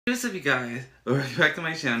What's up, you guys? Welcome back to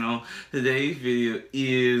my channel. Today's video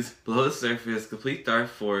is Below the Surface, Complete Dark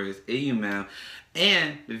Forest, AU Map,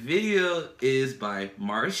 and the video is by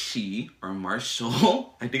MARSHII, or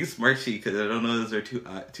Marshall. I think it's MARSHII because I don't know if those are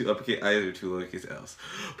two uppercase I's or two lowercase L's.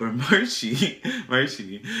 But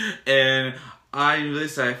MARSHII. And I'm really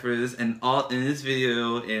excited for this, and all in this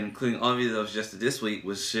video, including all videos suggested this week,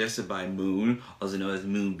 was suggested by Moon, also known as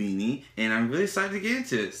Moon Beanie, and I'm really excited to get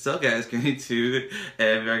into it. So guys, get into it,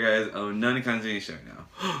 and guys, none continuation right now.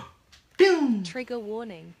 Boom! Trigger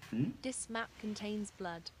warning. This map contains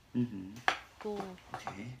blood, gore,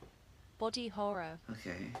 body horror,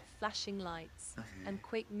 flashing lights, and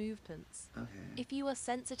quick movements. If you are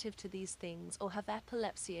sensitive to these things or have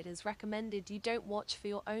epilepsy, it is recommended you don't watch for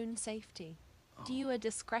your own safety. Viewer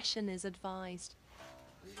discretion is advised.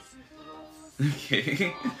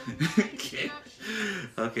 Okay,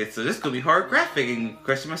 so this could be hard graphic and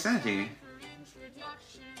question my sanity.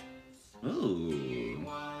 Ooh.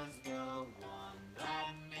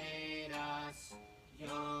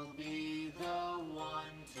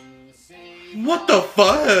 What the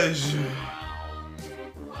fudge?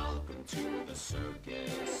 Welcome to the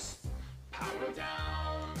circus. Power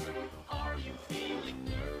down. Are you feeling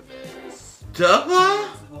nervous? Dubba?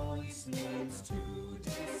 Voice needs to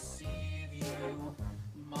deceive you.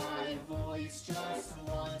 My voice just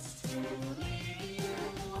wants to leave you.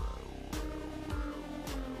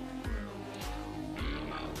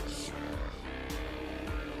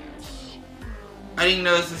 I didn't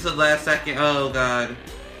notice this the last second. Oh god.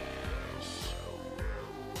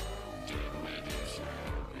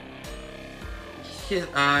 His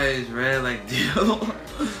eyes red like deal.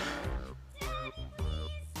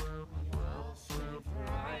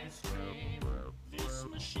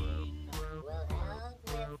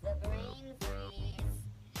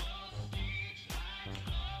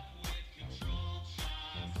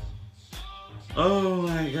 Oh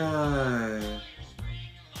my god.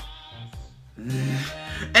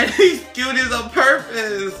 And he's doing this on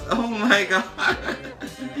purpose. Oh my god.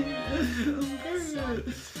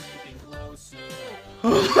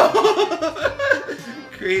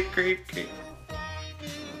 Creep.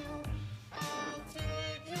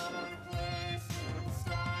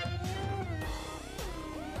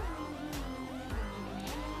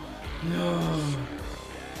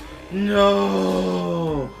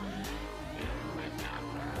 No.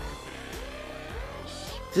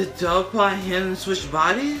 Did Dogpaw and him switch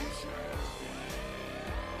bodies?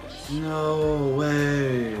 No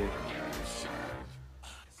way.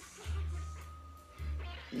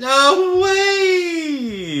 No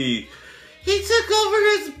way! He took over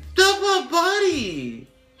his Dogpaw body!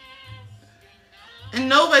 And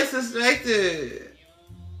nobody suspected.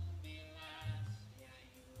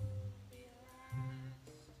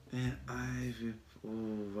 And Ivy, oh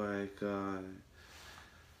my god.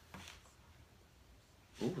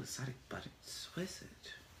 Oh, exotic buttons. What is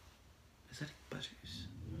it? Exotic buttons.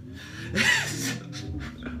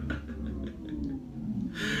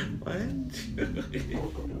 What?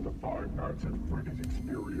 Welcome to the Five Nights at Freddy's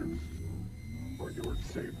experience. For your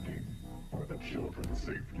safety, for the children's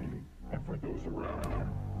safety, and for those around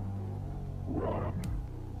you. Run.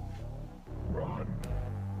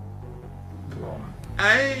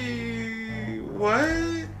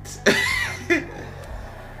 What?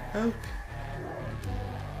 Okay.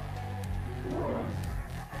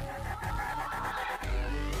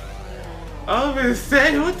 I was gonna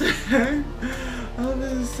say, what the heck? I was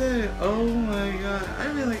gonna say, oh my god, I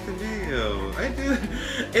really like the video. I do.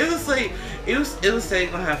 It was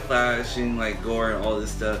saying gonna have flashing, like gore and all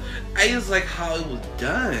this stuff. I just like how it was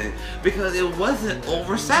done because it wasn't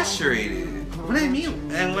oversaturated. What I mean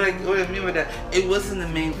by that, it wasn't the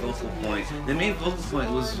main focal point. The main focal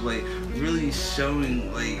point was like really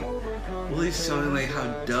showing like how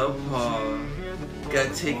Dubpaw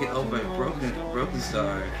got taken over by Broken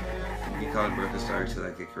Star. You call him Broken Star to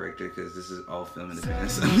like get corrected because this is all film in the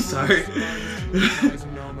past. I'm sorry.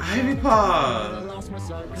 Ivy Paw!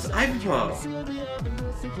 It's Ivy Paw!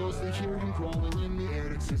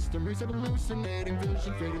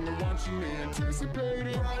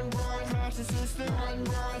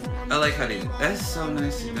 I like how they. That's so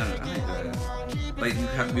nicely done. I like that. Like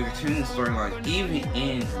you're returning the storyline even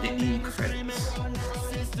in the end credits.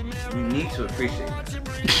 You need to appreciate that.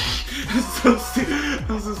 I'm so stupid.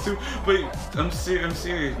 But I'm serious.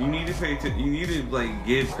 You need to pay attention. You need to like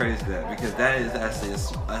give credit to that because that is actually a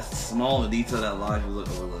small detail that a lot of people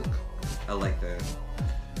overlook. I like that.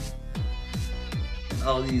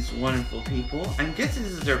 All these wonderful people. I'm guessing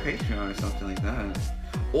this is their Patreon or something like that.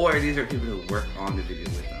 Or these are people who work on the video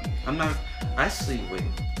with them. I'm not. Actually, wait.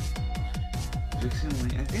 Fiction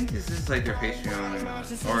Link. I think this is like their Patreon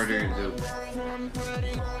or their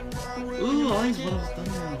ooh, all these ones done.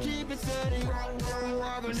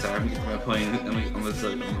 I'm sorry, I'm getting my point. I'm gonna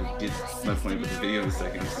get my point with the video in a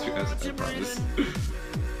second. I promise.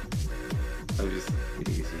 I'm just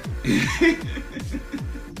easy.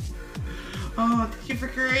 Oh, thank you for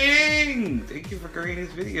creating! Thank you for creating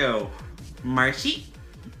this video. MARSHII?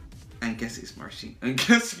 I guess it's MARSHII. I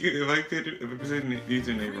guess if I said the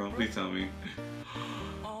username wrong, please tell me.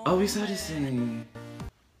 Oh, we saw this thing.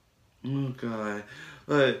 Oh god.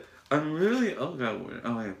 But I'm really, oh god,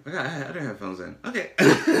 oh wait, I had headphones in. Okay.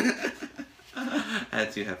 I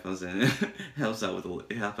had 2 headphones in. It helps out with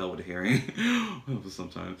the hearing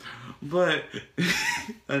sometimes. But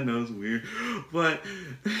I know it's weird. But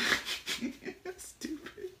it's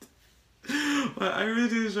stupid. But I really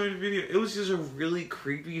did enjoy the video. It was just a really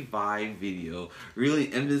creepy vibe video.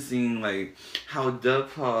 Really emphasizing like how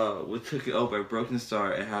Dubpaw was taken over by Broken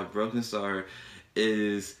Star and how Broken Star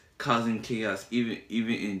is causing chaos even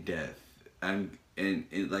in death. And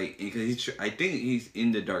like, because I think he's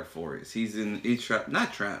in the Dark Forest. He's trapped,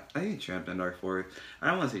 not trapped. I think he's trapped in the Dark Forest. I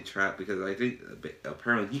don't want to say trapped because I think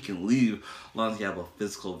apparently he can leave as long as you have a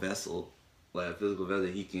physical vessel,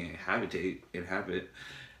 he can inhabit.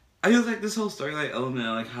 I just like this whole storyline element,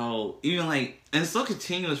 like how even like, and it's so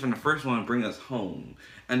continuous from the first one to bring us home,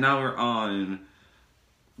 and now we're on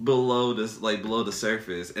below the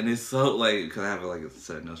surface, and it's so like, because I have like a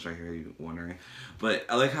set of notes right here, you wondering, but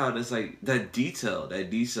I like how it's like that detail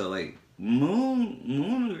like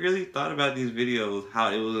Moon really thought about these videos,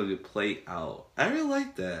 how it was going to play out. I really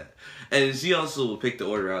like that. And she also picked the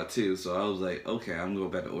order out too, so I was like, okay, I'm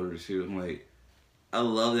going back to order 2. I'm like, I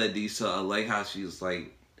love that detail. I like how she's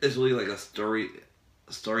like, it's really like a story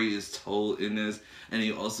is told in this, and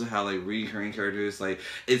you also have like recurring characters. Like,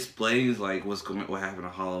 it explains like what happened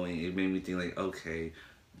on Halloween. It made me think like, okay,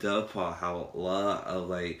 Dubpaw have a lot of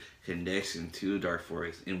like connection to Dark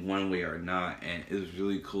Forest in one way or not, and it was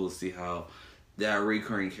really cool to see how that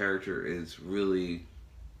recurring character is really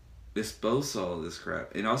exposed to all this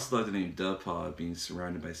crap. And also love the name Dubpaw being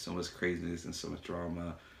surrounded by so much craziness and so much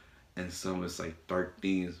drama and so much like dark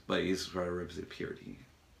themes, but it's trying to represent purity.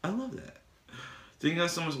 I love that. Thank you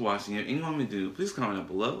guys so much for watching. If anything you want me to do, please comment down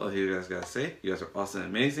below. I'll hear you guys gotta say. You guys are awesome and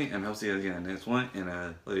amazing, and I hope to see you guys again in the next one. And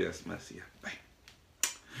I love you guys so much. See ya. Bye.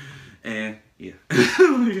 And yeah.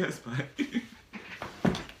 Love you guys. Bye.